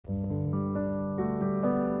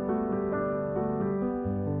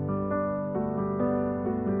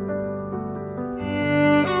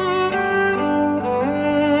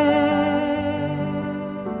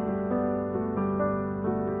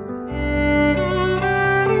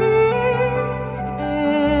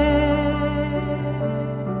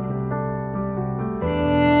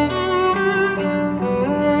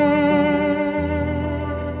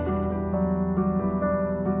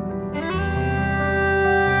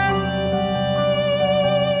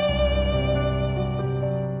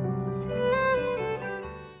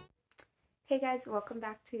guys, welcome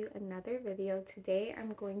back to another video. Today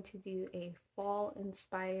I'm going to do a fall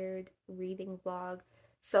inspired reading vlog.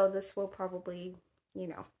 So this will probably,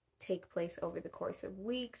 take place over the course of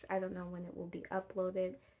weeks. I don't know when it will be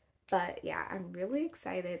uploaded, but yeah, I'm really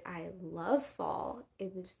excited. I love fall.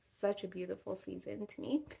 It is such a beautiful season to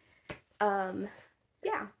me.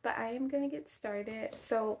 Yeah, but I am gonna get started.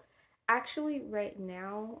 So actually right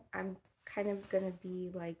now I'm kind of gonna be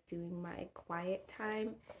like doing my quiet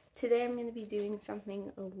time. Today I'm going to be doing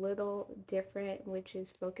something a little different, which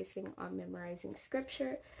is focusing on memorizing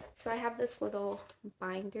scripture. So I have this little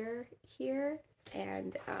binder here,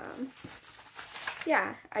 and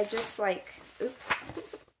yeah, I just oops,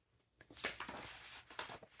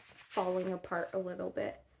 falling apart a little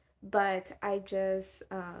bit, but I just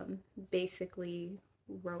basically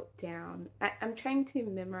wrote down, I'm trying to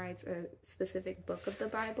memorize a specific book of the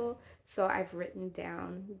Bible, so I've written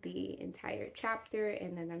down the entire chapter,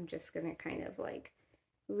 and then I'm just gonna kind of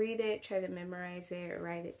read it, try to memorize it, or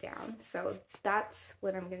write it down. So that's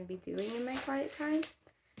what I'm gonna be doing in my quiet time.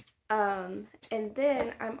 And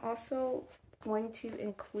then I'm also going to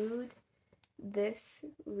include this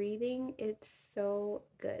reading. It's so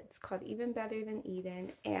good. It's called Even Better Than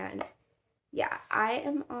Eden, and yeah, I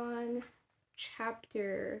am on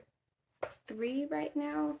chapter 3 right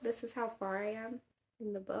now. This is how far I am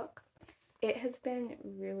in the book. It has been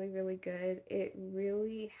really, really good. It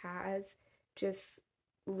really has just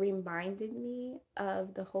reminded me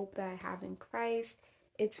of the hope that I have in Christ.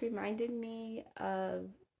 It's reminded me of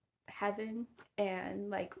heaven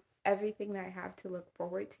and everything that I have to look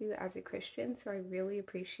forward to as a Christian. So I really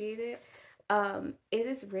appreciate it. It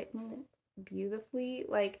is written beautifully.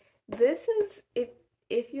 This is,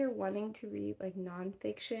 if you're wanting to read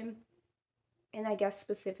nonfiction, and I guess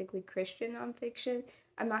specifically Christian nonfiction,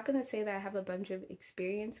 I'm not going to say that I have a bunch of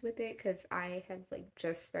experience with it because I have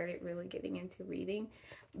just started really getting into reading,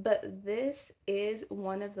 but this is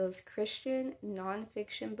one of those Christian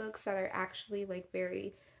nonfiction books that are actually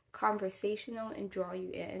very conversational and draw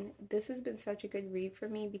you in. This has been such a good read for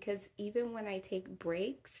me because even when I take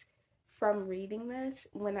breaks from reading this,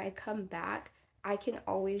 when I come back, I can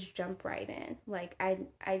always jump right in.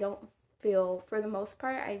 I don't feel, for the most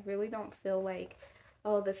part, I really don't feel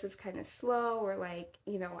oh, this is kind of slow, or I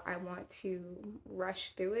want to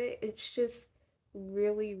rush through it. It's just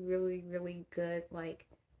really, really, really good,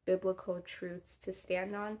 biblical truths to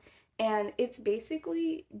stand on. And it's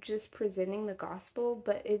basically just presenting the gospel,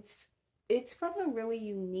 but it's from a really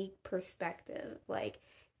unique perspective.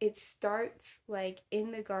 It starts in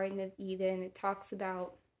the Garden of Eden. It talks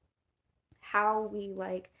about how we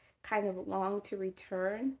kind of long to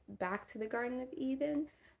return back to the Garden of Eden,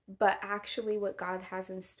 but actually what God has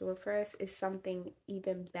in store for us is something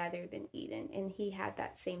even better than Eden, and he had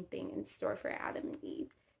that same thing in store for Adam and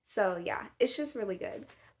Eve. So yeah, it's just really good.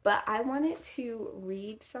 But I wanted to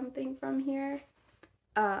read something from here.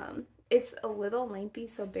 It's a little lengthy,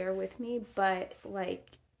 so bear with me, but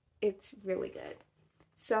it's really good.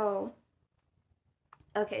 So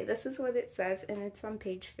okay, this is what it says, and it's on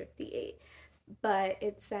page 58. But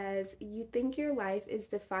it says, you think your life is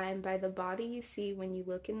defined by the body you see when you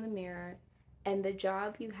look in the mirror, and the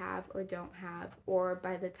job you have or don't have, or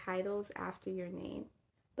by the titles after your name.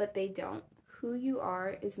 But they don't. Who you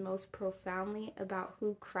are is most profoundly about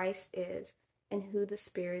who Christ is and who the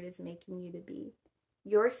Spirit is making you to be.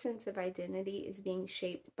 Your sense of identity is being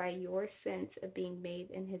shaped by your sense of being made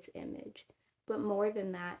in his image. But more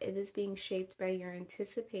than that, it is being shaped by your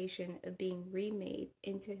anticipation of being remade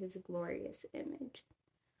into his glorious image.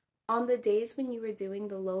 On the days when you are doing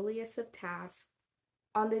the lowliest of tasks,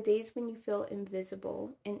 on the days when you feel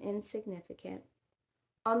invisible and insignificant,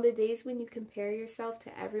 on the days when you compare yourself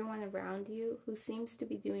to everyone around you who seems to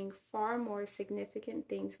be doing far more significant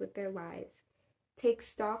things with their lives, take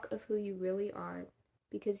stock of who you really are,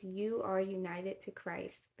 because you are united to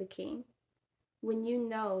Christ, the King. When you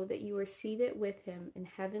know that you are seated with him in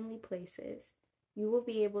heavenly places, you will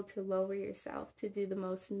be able to lower yourself to do the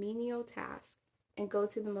most menial task and go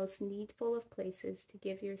to the most needful of places to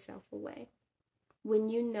give yourself away. When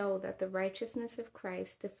you know that the righteousness of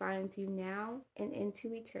Christ defines you now and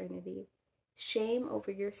into eternity, shame over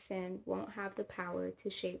your sin won't have the power to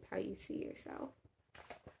shape how you see yourself.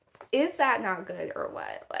 Is that not good or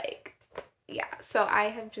what? Yeah, so I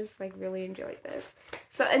have just really enjoyed this.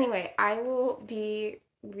 So anyway, I will be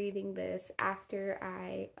reading this after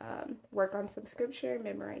I work on some scripture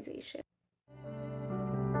memorization.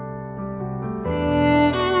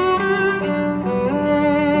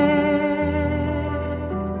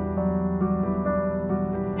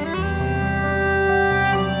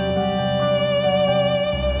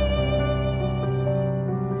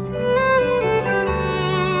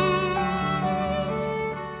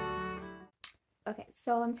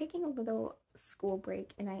 so school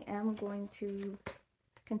break, and I am going to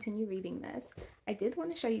continue reading this. I did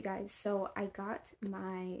want to show you guys, so I got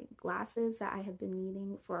my glasses that I have been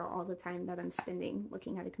needing for all the time that I'm spending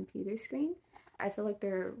looking at a computer screen. I feel like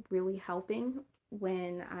they're really helping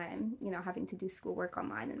when I'm, you know, having to do schoolwork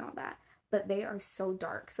online and all that, but they are so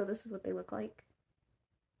dark. So this is what they look like.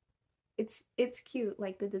 It's cute,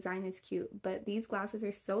 like the design is cute, but these glasses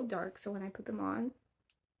are so dark, so when I put them on,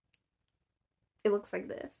 it looks like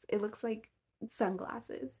this. It looks like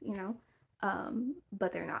sunglasses, you know?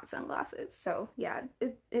 But they're not sunglasses. So yeah,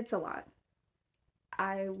 it's a lot.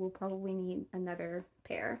 I will probably need another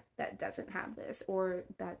pair that doesn't have this, or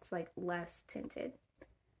that's like less tinted.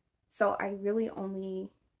 So I really only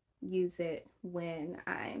use it when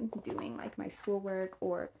I'm doing like my schoolwork,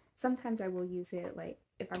 or sometimes I will use it like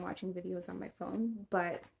if I'm watching videos on my phone.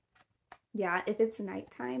 But yeah, if it's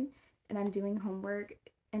nighttime and I'm doing homework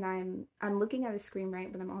and I'm looking at a screen,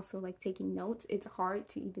 right, but I'm also like taking notes, it's hard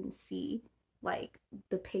to even see like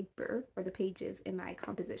the paper or the pages in my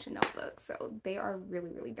composition notebook. So they are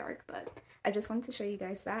really, really dark, but I just wanted to show you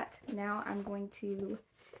guys that. Now I'm going to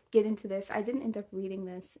get into this. I didn't end up reading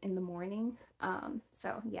this in the morning.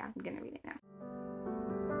 So yeah, I'm gonna read it now.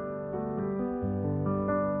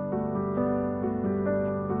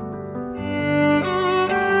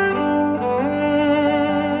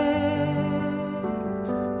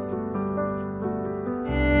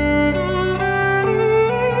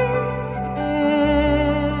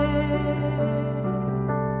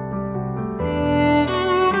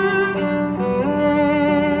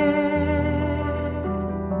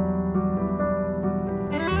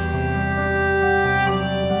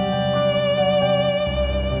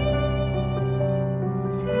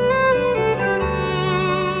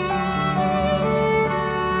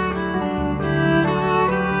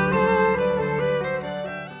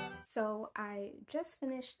 So I just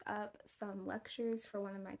finished up some lectures for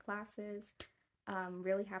one of my classes.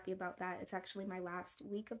 Really happy about that. It's actually my last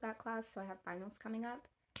week of that class, so I have finals coming up.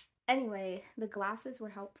 Anyway, the glasses were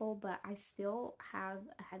helpful, but I still have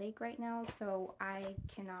a headache right now, so I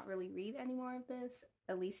cannot really read any more of this,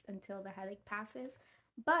 at least until the headache passes.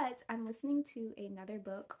 But I'm listening to another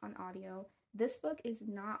book on audio. This book is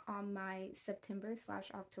not on my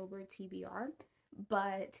September/October TBR,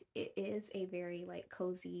 but it is a very like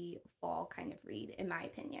cozy fall kind of read, in my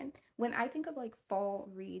opinion. When I think of like fall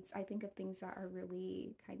reads, I think of things that are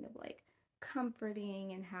really kind of like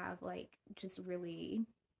comforting and have like just really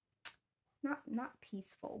not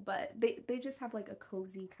peaceful, but they just have like a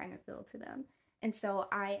cozy kind of feel to them. And so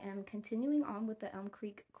I am continuing on with the Elm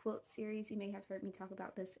Creek Quilt series. You may have heard me talk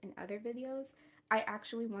about this in other videos. I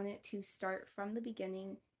actually wanted to start from the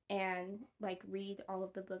beginning and like read all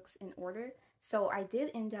of the books in order. So I did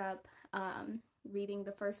end up reading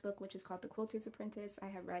the first book, which is called The Quilter's Apprentice. I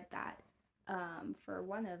have read that for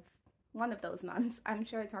one of those months. I'm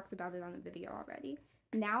sure I talked about it on a video already.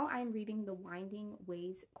 Now I'm reading The Winding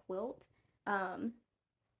Ways Quilt.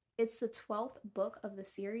 It's the 12th book of the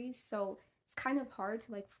series, so it's kind of hard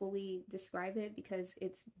to like fully describe it because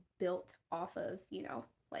it's built off of, you know,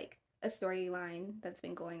 like a storyline that's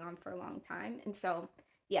been going on for a long time. And so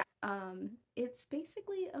yeah, it's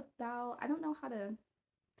basically about,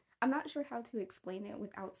 I'm not sure how to explain it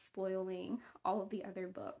without spoiling all of the other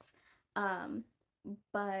books.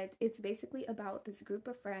 But it's basically about this group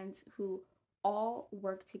of friends who all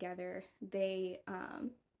work together. They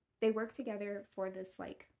work together for this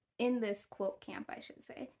like in this quilt camp, I should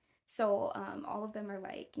say. So all of them are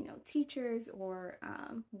like, you know, teachers or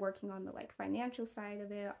working on the like financial side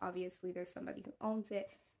of it. Obviously, there's somebody who owns it.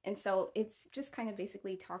 And so it's just kind of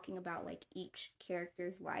basically talking about like each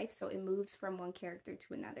character's life. So it moves from one character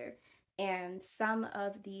to another. And some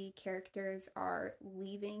of the characters are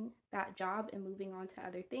leaving that job and moving on to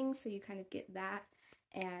other things. So you kind of get that.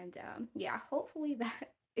 And yeah, hopefully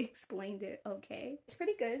that explained it okay. It's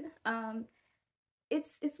pretty good.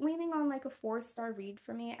 It's leaning on like a 4-star read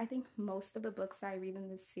for me. I think most of the books I read in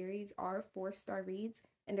this series are 4-star reads,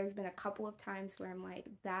 and there's been a couple of times where I'm like,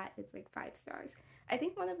 that is like 5 stars. I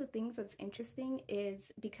think one of the things that's interesting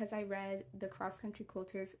is because I read the Cross Country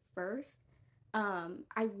Quilters first,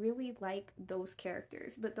 I really like those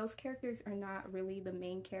characters, but those characters are not really the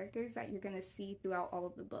main characters that you're gonna see throughout all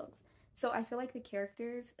of the books. So I feel like the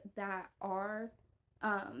characters that are,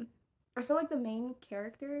 I feel like the main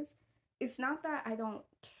characters, it's not that I don't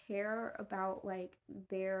care about like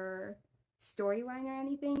their storyline or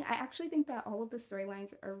anything. I actually think that all of the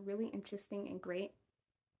storylines are really interesting and great,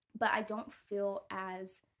 but I don't feel as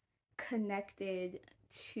connected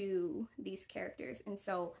to these characters. And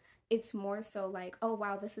so it's more so like, oh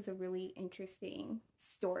wow, this is a really interesting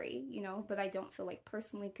story, you know, but I don't feel like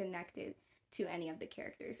personally connected to any of the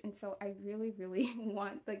characters. And so I really, really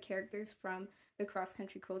want the characters from the cross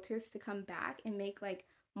country quilters to come back and make like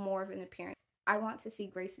more of an appearance. I want to see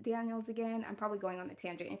Grace Daniels again. I'm probably going on a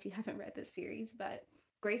tangent if you haven't read this series, but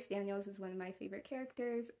Grace Daniels is one of my favorite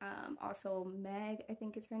characters. Also Meg, I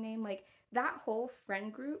think is her name. Like that whole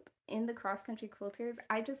friend group in the cross country quilters,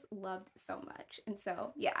 I just loved so much. And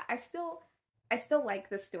so yeah, I still like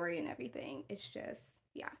the story and everything. It's just,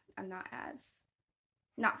 yeah, I'm not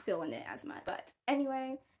feeling it as much. But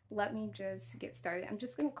anyway, let me just get started. I'm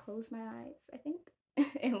just gonna close my eyes, I think,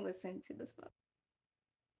 and listen to this book.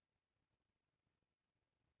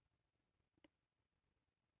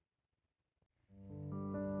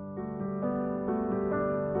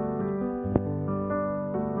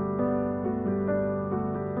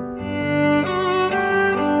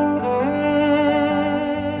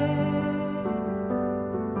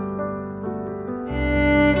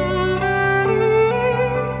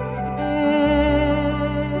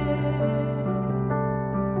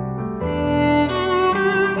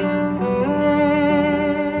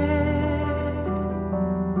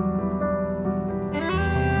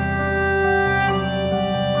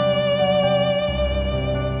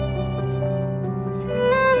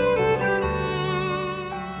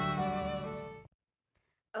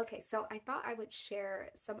 Okay, so I thought I would share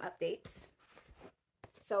some updates.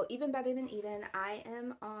 So Even Better Than Eden, I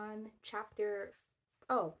am on chapter,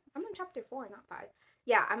 oh, I'm on chapter 4, not 5.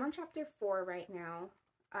 Yeah, I'm on chapter 4 right now.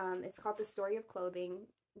 It's called The Story of Clothing.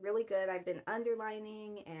 Really good. I've been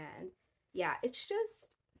underlining, and yeah, it's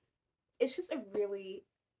just a really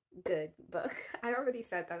good book. I already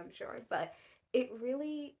said that, I'm sure, but it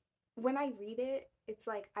really, when I read it, it's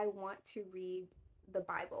like I want to read the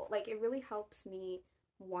Bible. Like it really helps me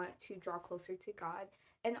want to draw closer to God.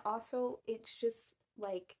 And also, it's just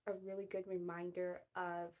like a really good reminder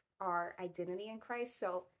of our identity in Christ.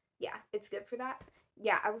 So, yeah, it's good for that.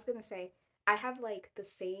 Yeah, I was gonna say, I have like the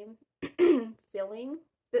same feeling.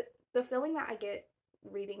 The feeling that I get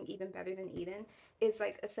reading Even Better Than Eden is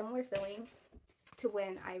like a similar feeling to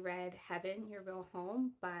when I read Heaven, Your Real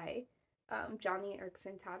Home by Johnny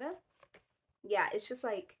Erskine Tada. Yeah, it's just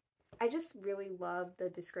like, I just really love the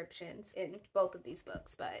descriptions in both of these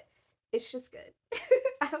books, but it's just good.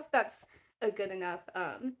 I hope that's a good enough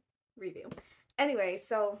review. Anyway,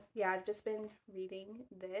 so yeah, I've just been reading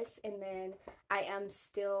this, and then I am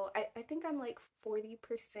still, I think I'm like 40%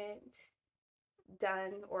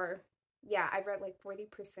 done, or yeah, I've read like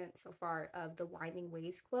 40% so far of the Winding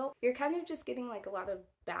Ways quilt. You're kind of just getting like a lot of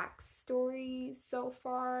backstory so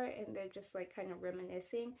far, and they're just like kind of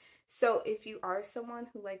reminiscing. So if you are someone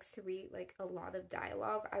who likes to read like a lot of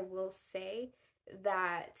dialogue, I will say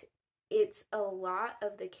that it's a lot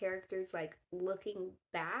of the characters like looking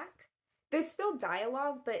back. There's still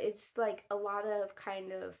dialogue, but it's like a lot of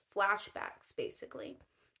kind of flashbacks basically.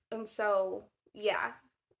 And so, yeah,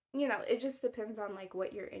 you know, it just depends on like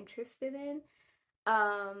what you're interested in.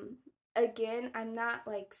 Um Again, I'm not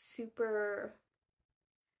like super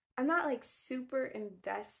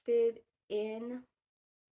invested in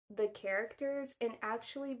the characters, and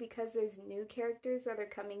actually because there's new characters that are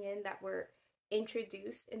coming in that were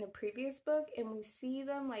introduced in a previous book and we see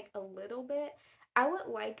them like a little bit, I would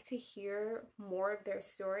like to hear more of their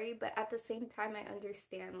story, but at the same time I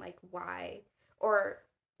understand like why, or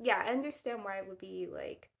yeah, I understand why it would be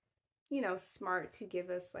like, you know, smart to give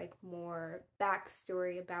us like more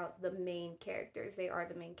backstory about the main characters. They are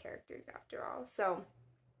the main characters after all. So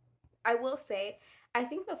I will say, I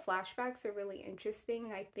think the flashbacks are really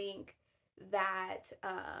interesting. I think that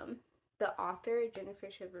the author, Jennifer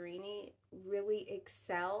Chiaverini, really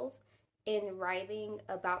excels in writing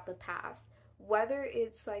about the past. Whether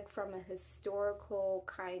it's like from a historical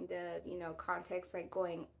kind of, you know, context, like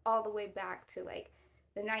going all the way back to like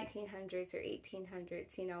the 1900s or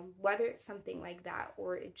 1800s, you know, whether it's something like that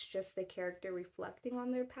or it's just the character reflecting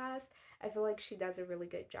on their past, I feel like she does a really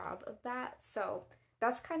good job of that. So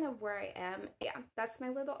that's kind of where I am. Yeah, that's my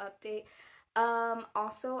little update.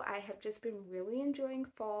 Also, I have just been really enjoying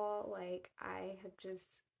fall. Like, I have just,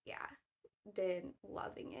 yeah, been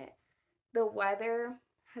loving it. The weather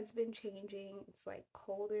has been changing. It's like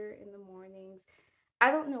colder in the mornings.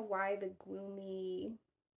 I don't know why the gloomy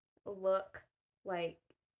look like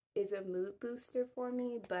is a mood booster for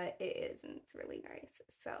me, but it is, and it's really nice.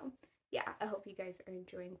 So yeah, I hope you guys are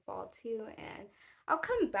enjoying fall too, and I'll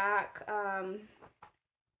come back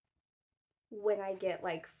when I get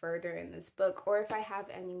like further in this book, or if I have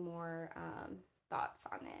any more thoughts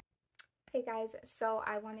on it. Hey guys, so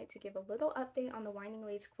I wanted to give a little update on the Winding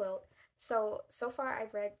Ways quilt. So far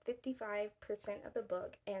I've read 55% of the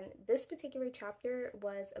book, and this particular chapter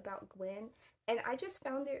was about Gwen, and I just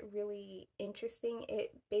found it really interesting.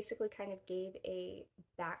 It basically kind of gave a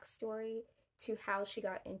backstory to how she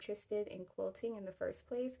got interested in quilting in the first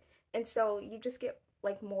place, and so you just get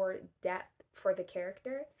like more depth for the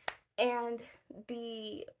character, and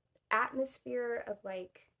the atmosphere of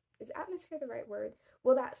like, is atmosphere the right word?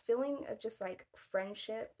 Well, that feeling of just like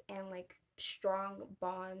friendship and like strong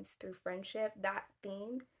bonds through friendship, that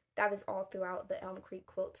theme that is all throughout the Elm Creek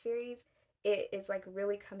Quilt series, it is like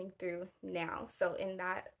really coming through now. So in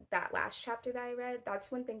that last chapter that I read,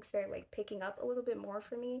 that's when things started like picking up a little bit more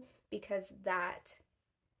for me, because that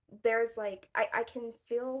there's like I can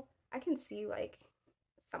see like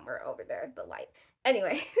somewhere over there the light.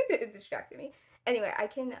 Anyway, it distracted me. Anyway, I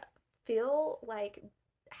can feel like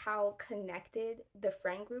how connected the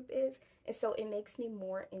friend group is, and so it makes me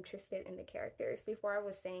more interested in the characters. Before, I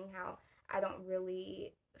was saying how I don't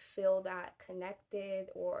really feel that connected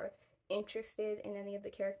or interested in any of the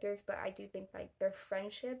characters, but I do think like their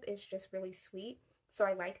friendship is just really sweet, so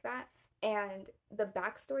I like that. And the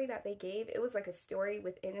backstory that they gave, it was like a story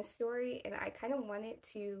within a story, and I kind of wanted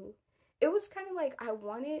to, it was kind of like I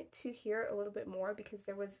wanted to hear a little bit more, because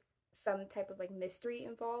there was some type of like mystery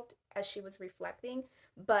involved as she was reflecting,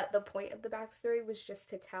 but the point of the backstory was just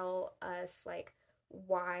to tell us like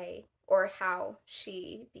why or how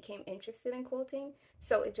she became interested in quilting.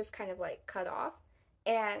 So it just kind of like cut off.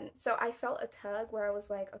 And so I felt a tug where I was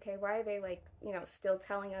like, okay, why are they like, still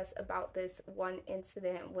telling us about this one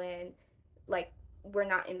incident when like we're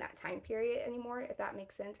not in that time period anymore, if that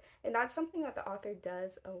makes sense. And that's something that the author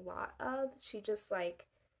does a lot of. She just like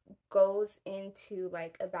goes into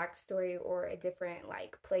like a backstory or a different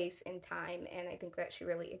like place in time, and I think that she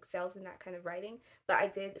really excels in that kind of writing. But I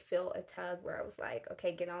did feel a tug where I was like,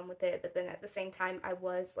 okay, get on with it, but then at the same time I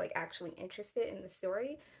was like actually interested in the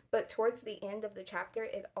story. But towards the end of the chapter,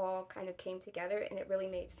 it all kind of came together, and it really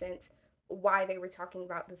made sense why they were talking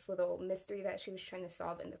about this little mystery that she was trying to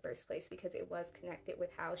solve in the first place, because it was connected with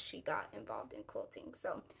how she got involved in quilting.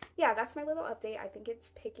 So yeah, that's my little update. I think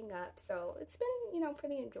it's picking up, so it's been,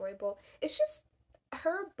 pretty enjoyable. It's just,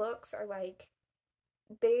 her books are like,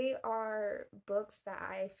 they are books that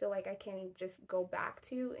I feel like I can just go back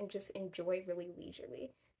to and just enjoy really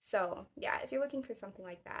leisurely. So yeah, if you're looking for something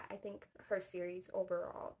like that, I think her series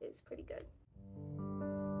overall is pretty good.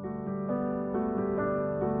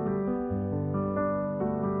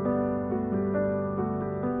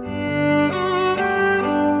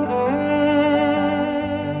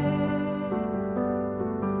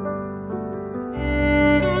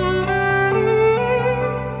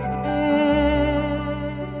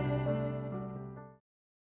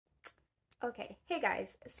 Okay, hey guys,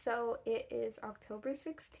 so it is October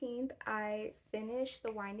 16th. I finished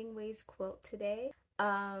the Winding Ways quilt today.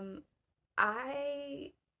 I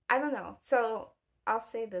I don't know. So I'll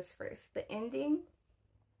say this first. The ending,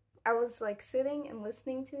 I was like sitting and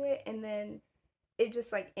listening to it, and then it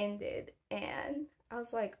just like ended, and I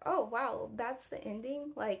was like, "Oh, wow, that's the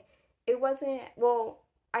ending?" Like, it wasn't, well,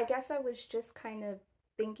 I guess I was just kind of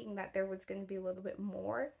thinking that there was going to be a little bit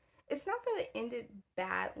more. It's not that it ended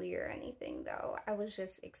badly or anything, though. I was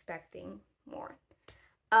just expecting more.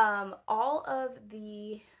 All of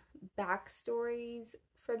the backstories,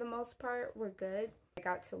 for the most part, were good. I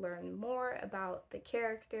got to learn more about the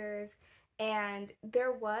characters, and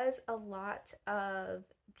there was a lot of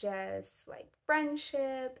just like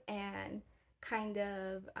friendship and kind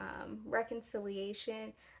of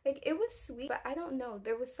reconciliation. Like, it was sweet, but I don't know,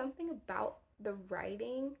 there was something about the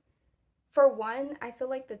writing. For one, I feel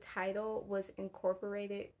like the title was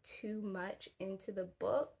incorporated too much into the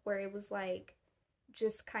book, where it was like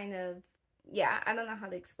just kind of, yeah, I don't know how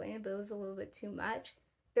to explain it, but it was a little bit too much.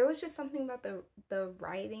 There was just something about the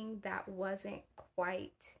writing that wasn't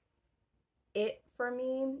quite it for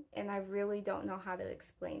me, and I really don't know how to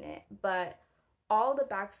explain it. But all the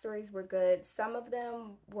backstories were good. Some of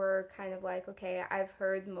them were kind of like, okay, I've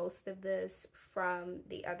heard most of this from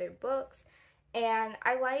the other books, and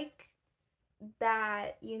I like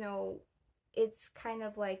that, it's kind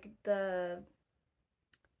of like they're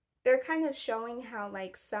kind of showing how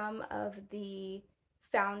like some of the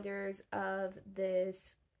founders of this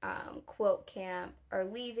quilt camp are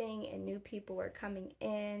leaving and new people are coming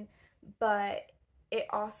in, but it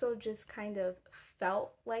also just kind of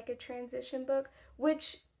felt like a transition book,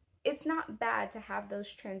 which it's not bad to have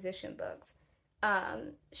those transition books.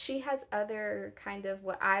 She has other kind of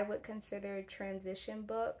what I would consider transition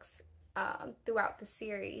books throughout the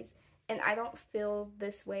series, and I don't feel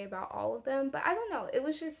this way about all of them, but I don't know, it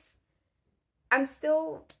was just, I'm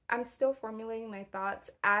still formulating my thoughts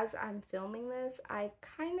as I'm filming this. I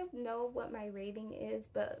kind of know what my rating is,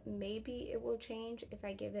 but maybe it will change if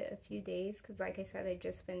I give it a few days, because like I said, I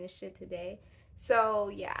just finished it today. So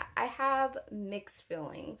yeah, I have mixed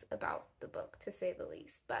feelings about the book, to say the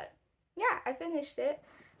least. But yeah, I finished it.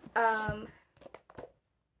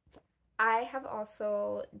 I have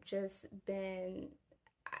also just been,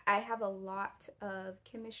 I have a lot of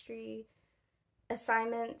chemistry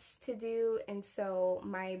assignments to do, and so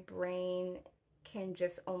my brain can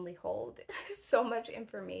just only hold so much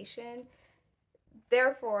information.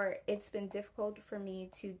 Therefore, it's been difficult for me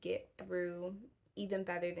to get through Even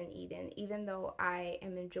Better Than Eden. Even though I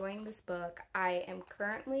am enjoying this book, I am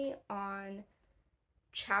currently on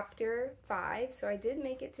chapter 5, so I did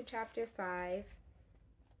make it to chapter 5.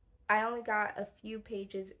 I only got a few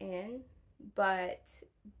pages in, but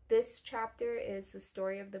this chapter is the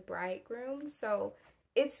story of the bridegroom, so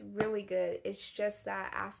it's really good. It's just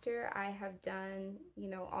that after I have done, you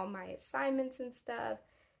know, all my assignments and stuff,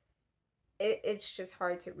 it's just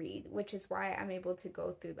hard to read, which is why I'm able to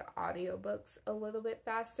go through the audiobooks a little bit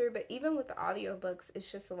faster. But even with the audiobooks,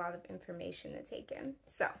 it's just a lot of information to take in.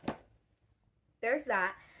 So there's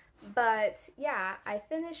that. But yeah, I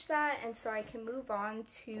finished that, and so I can move on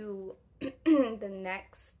to the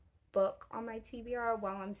next book on my TBR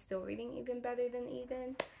while I'm still reading Even Better Than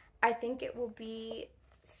Eden. I think it will be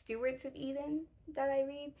Stewards of Eden that I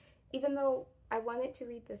read, even though I wanted to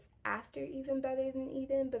read this after Even Better Than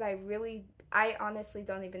Eden, but I honestly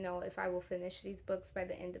don't even know if I will finish these books by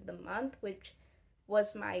the end of the month, which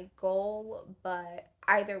was my goal. But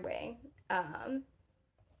either way,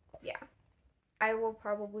 yeah. I will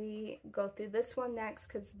probably go through this one next,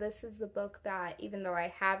 because this is the book that, even though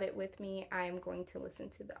I have it with me, I am going to listen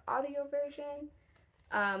to the audio version.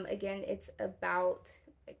 Again, it's about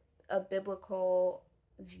a biblical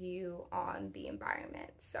view on the environment.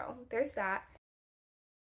 So there's that.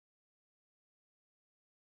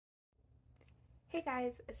 Hey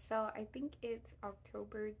guys, so I think it's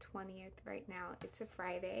October 20th right now. It's a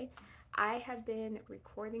Friday. I have been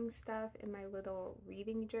recording stuff in my little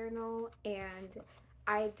reading journal, and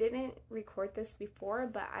I didn't record this before,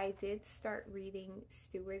 but I did start reading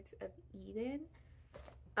Stewards of Eden.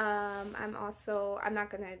 I'm not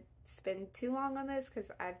gonna spend too long on this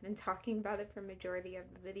because I've been talking about it for majority of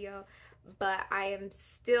the video, but I am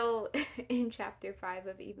still in chapter 5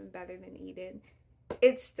 of Even Better Than Eden.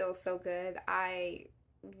 It's still so good. I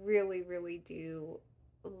really, really do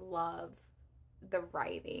love the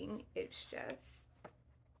writing. It's just,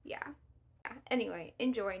 yeah. Anyway,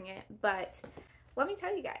 enjoying it. But let me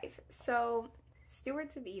tell you guys. So,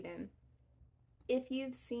 Stewards of Eden. If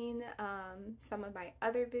you've seen some of my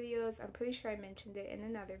other videos, I'm pretty sure I mentioned it in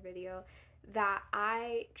another video, that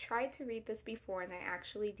I tried to read this before and I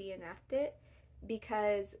actually DNF'd it,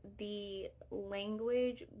 because the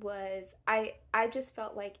language was, I just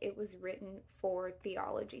felt like it was written for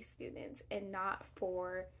theology students and not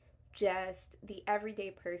for just the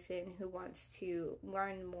everyday person who wants to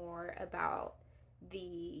learn more about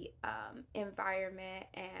the environment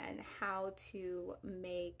and how to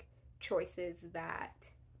make choices that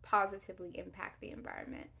positively impact the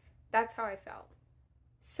environment. That's how I felt.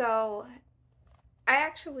 So I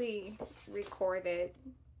actually recorded,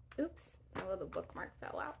 oops, my little bookmark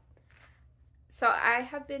fell out. So I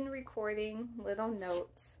have been recording little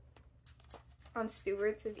notes on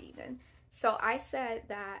Stewards of Eden. So I said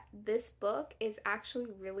that this book is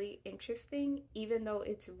actually really interesting, even though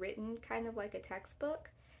it's written kind of like a textbook.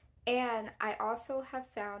 And I also have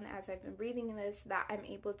found, as I've been reading this, that I'm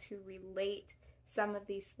able to relate some of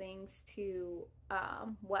these things to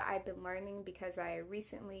what I've been learning, because I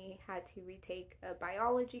recently had to retake a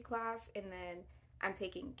biology class, and then I'm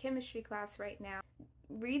taking chemistry class right now.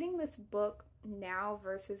 Reading this book now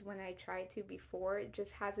versus when I tried to before, it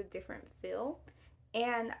just has a different feel.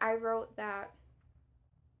 And I wrote that,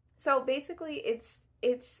 so basically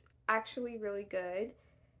it's actually really good.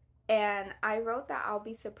 And I wrote that I'll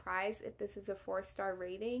be surprised if this is a 4-star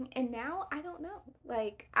rating. And now I don't know.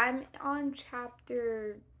 Like, I'm on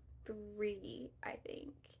chapter 3, I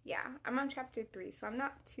think. Yeah, I'm on chapter 3, so I'm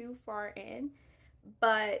not too far in.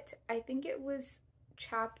 But I think it was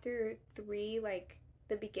chapter 3, like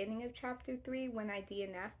the beginning of chapter 3, when I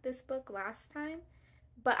DNF'd this book last time.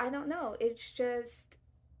 But I don't know. It's just,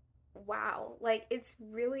 wow, like it's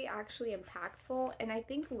really actually impactful, and I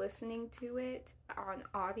think listening to it on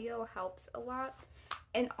audio helps a lot.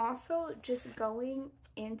 And also just going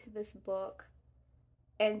into this book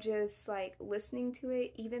and just like listening to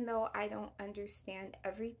it, even though I don't understand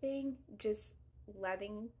everything, just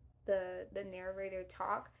letting the narrator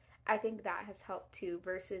talk, I think that has helped too,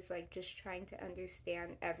 versus like just trying to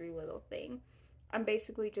understand every little thing. I'm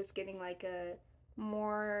basically just getting like a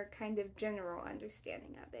more kind of general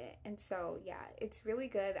understanding of it. And so, yeah, it's really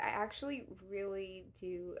good. I actually really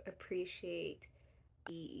do appreciate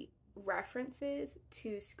the references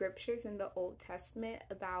to scriptures in the Old Testament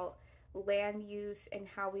about land use and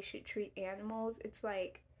how we should treat animals. It's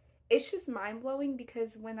like, it's just mind blowing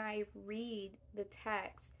because when I read the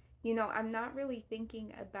text, you know, I'm not really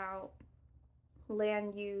thinking about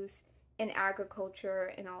land use and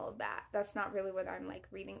agriculture and all of that. That's not really what I'm like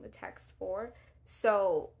reading the text for.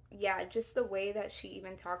 So, yeah, just the way that she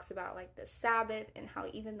even talks about like the Sabbath and how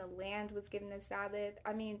even the land was given a Sabbath.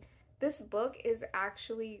 I mean, this book is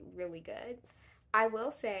actually really good. I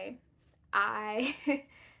will say, I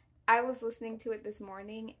I was listening to it this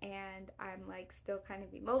morning and I'm like still kind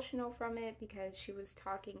of emotional from it because she was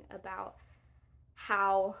talking about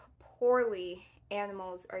how poorly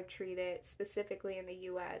animals are treated, specifically in the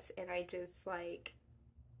US, and I just like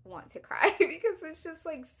want to cry because it's just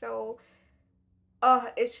like so, oh,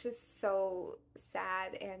 it's just so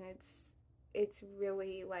sad, and it's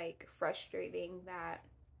really like frustrating that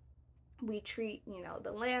we treat, you know,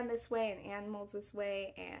 the land this way and animals this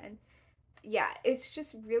way. And yeah, it's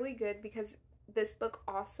just really good because this book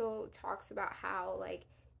also talks about how, like,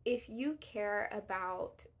 if you care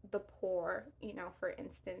about the poor, you know, for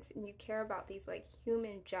instance, and you care about these like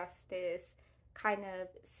human justice kind of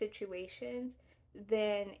situations,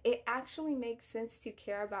 then it actually makes sense to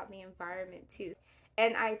care about the environment too.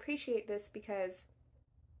 And I appreciate this because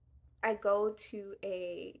I go to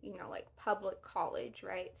a, you know, like public college,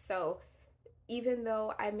 right? So even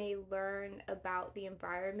though I may learn about the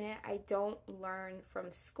environment, I don't learn from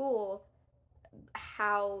school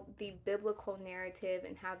how the biblical narrative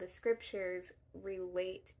and how the scriptures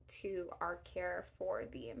relate to our care for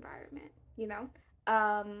the environment, you know?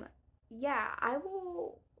 Um, yeah, I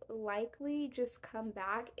will likely just come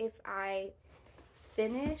back if I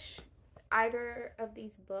finish either of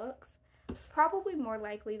these books. Probably more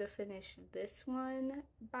likely to finish this one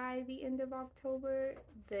by the end of October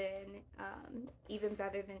than Even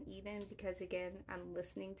Better Than Eden, because again, I'm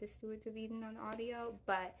listening to Stewards of Eden on audio.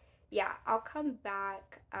 But yeah, I'll come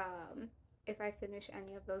back if I finish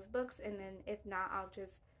any of those books, and then if not, I'll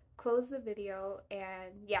just close the video.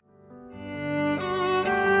 And yeah.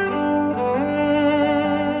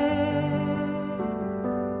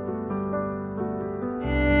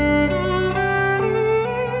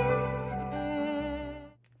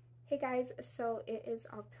 Hey guys, so it is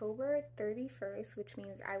October 31st, which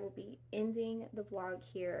means I will be ending the vlog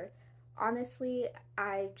here. Honestly,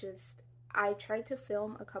 I tried to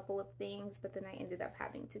film a couple of things, but then I ended up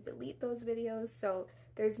having to delete those videos, so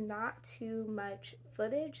there's not too much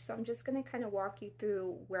footage, so I'm just going to kind of walk you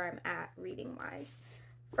through where I'm at reading-wise.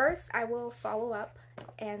 First, I will follow up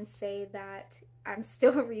and say that I'm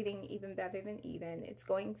still reading Even Better Than Eden. It's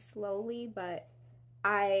going slowly, but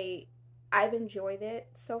I've enjoyed it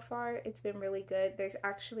so far. It's been really good. There's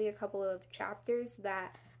actually a couple of chapters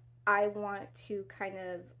that I want to kind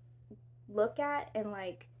of look at and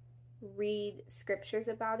like read scriptures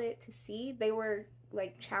about it to see. They were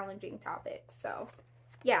like challenging topics. So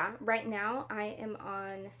yeah, right now I am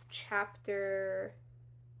on chapter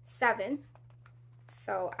 7.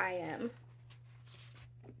 So I am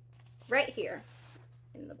right here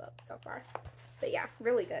in the book so far. But yeah,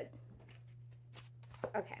 really good.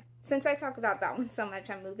 Okay. Since I talk about that one so much,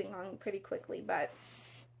 I'm moving on pretty quickly, but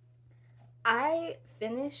I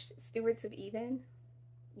finished Stewards of Eden.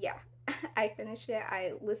 Yeah, I finished it.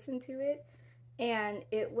 I listened to it, and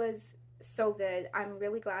it was so good. I'm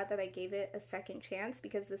really glad that I gave it a second chance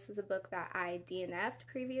because this is a book that I DNF'd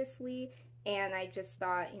previously, and I just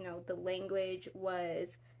thought, you know, the language was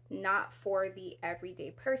not for the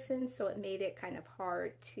everyday person, so it made it kind of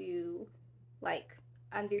hard to, like,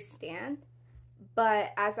 understand.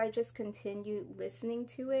 But as I just continued listening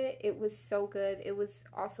to it, it was so good. It was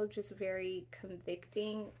also just very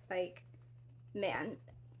convicting. Like, man,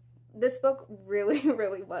 this book really,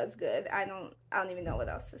 really was good. I don't even know what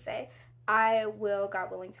else to say. I will, God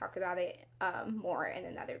willing, talk about it more in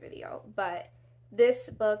another video. But this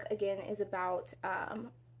book, again, is about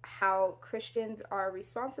how Christians are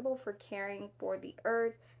responsible for caring for the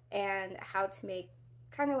earth and how to make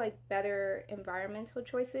kind of like better environmental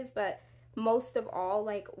choices, but most of all,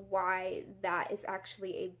 like, why that is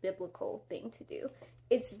actually a biblical thing to do.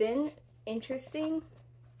 It's been interesting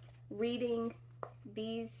reading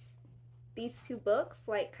these two books,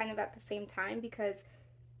 like, kind of at the same time, because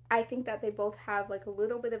I think that they both have, like, a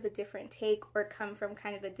little bit of a different take or come from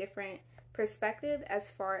kind of a different perspective as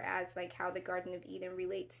far as, like, how the Garden of Eden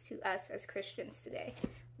relates to us as Christians today.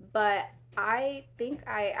 but I think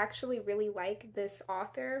I actually really like this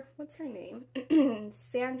author. What's her name?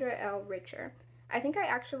 Sandra L. Ritcher. I think I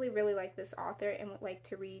actually really like this author and would like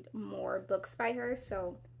to read more books by her,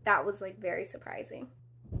 so that was like very surprising.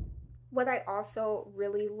 What I also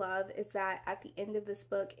really love is that at the end of this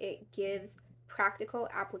book, it gives practical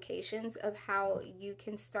applications of how you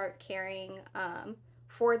can start caring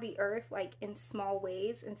for the earth, like in small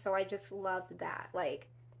ways. And so I just loved that. Like,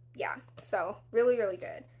 yeah, so really, really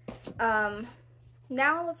good.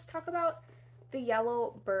 Now let's talk about The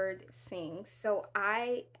Yellow Bird Sings. So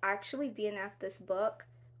I actually DNF'd this book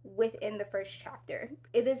within the first chapter.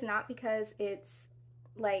 It is not because it's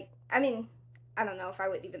like, I mean, I don't know if I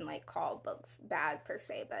would even like call books bad per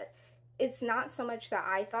se, but it's not so much that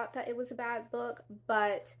I thought that it was a bad book,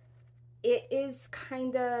 but it is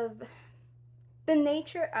kind of, the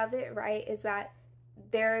nature of it, right, is that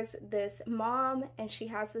there's this mom and she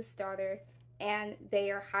has this daughter and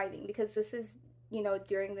they are hiding because this is, you know,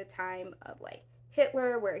 during the time of like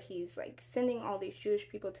Hitler, where he's like sending all these Jewish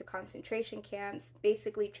people to concentration camps,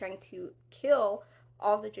 basically trying to kill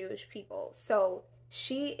all the Jewish people. So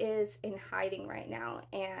she is in hiding right now,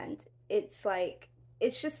 and it's like,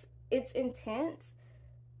 it's just, it's intense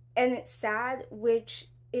and it's sad, which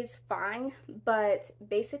is fine. But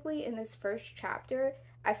basically in this first chapter,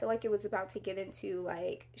 I feel like it was about to get into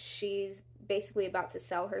like, she's basically about to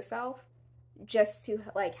sell herself just to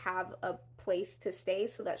like have a place to stay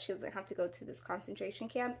so that she doesn't have to go to this concentration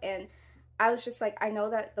camp. And I was just like, I know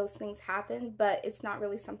that those things happen, but it's not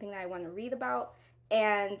really something that I want to read about.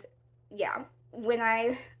 And yeah, when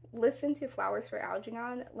I listened to Flowers for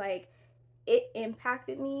Algernon, like, it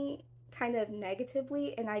impacted me kind of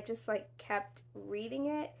negatively, and I just like kept reading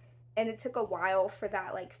it, and it took a while for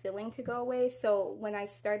that like feeling to go away. So when I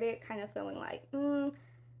started kind of feeling like,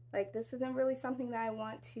 like this isn't really something that I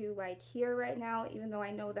want to like hear right now, even though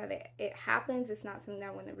I know that it happens, it's not something that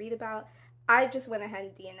I want to read about, I just went ahead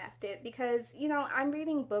and DNF'd it because, you know, I'm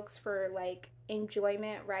reading books for like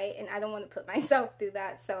enjoyment, right? And I don't want to put myself through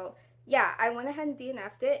that. So yeah, I went ahead and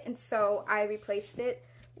DNF'd it, and so I replaced it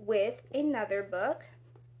with another book,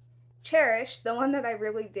 Cherished, the one that I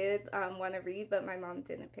really did want to read, but my mom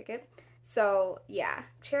didn't pick it. So yeah,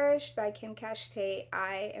 Cherished by Kim Tate.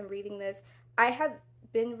 I am reading this. I have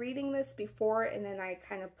been reading this before, and then I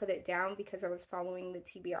kind of put it down because I was following the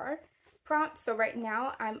TBR prompt. So right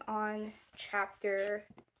now I'm on chapter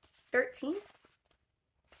 13.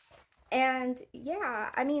 And yeah,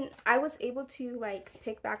 I mean, I was able to like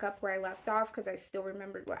pick back up where I left off because I still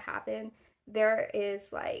remembered what happened. There is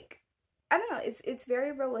like, I don't know, it's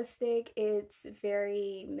very realistic, it's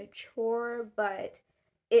very mature, but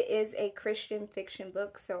it is a Christian fiction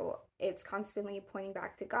book, so it's constantly pointing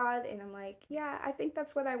back to God, and I'm like, yeah, I think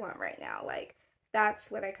that's what I want right now. Like, that's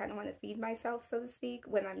what I kind of want to feed myself, so to speak,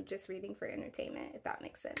 when I'm just reading for entertainment, if that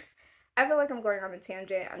makes sense. I feel like I'm going on a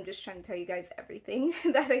tangent. I'm just trying to tell you guys everything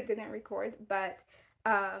that I didn't record, but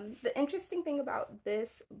the interesting thing about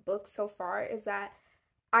this book so far is that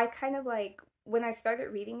I kind of like, when I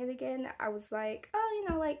started reading it again, I was like, oh, you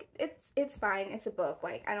know, like, it's fine, it's a book,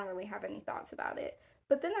 like, I don't really have any thoughts about it.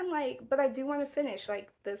 But then I'm like, but I do want to finish, like,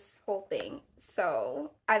 this whole thing.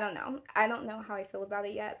 So, I don't know. I don't know how I feel about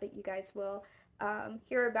it yet, but you guys will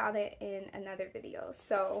hear about it in another video.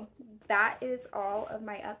 So, that is all of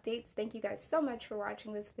my updates. Thank you guys so much for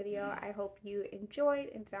watching this video. I hope you enjoyed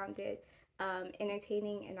and found it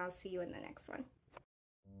entertaining, and I'll see you in the next one.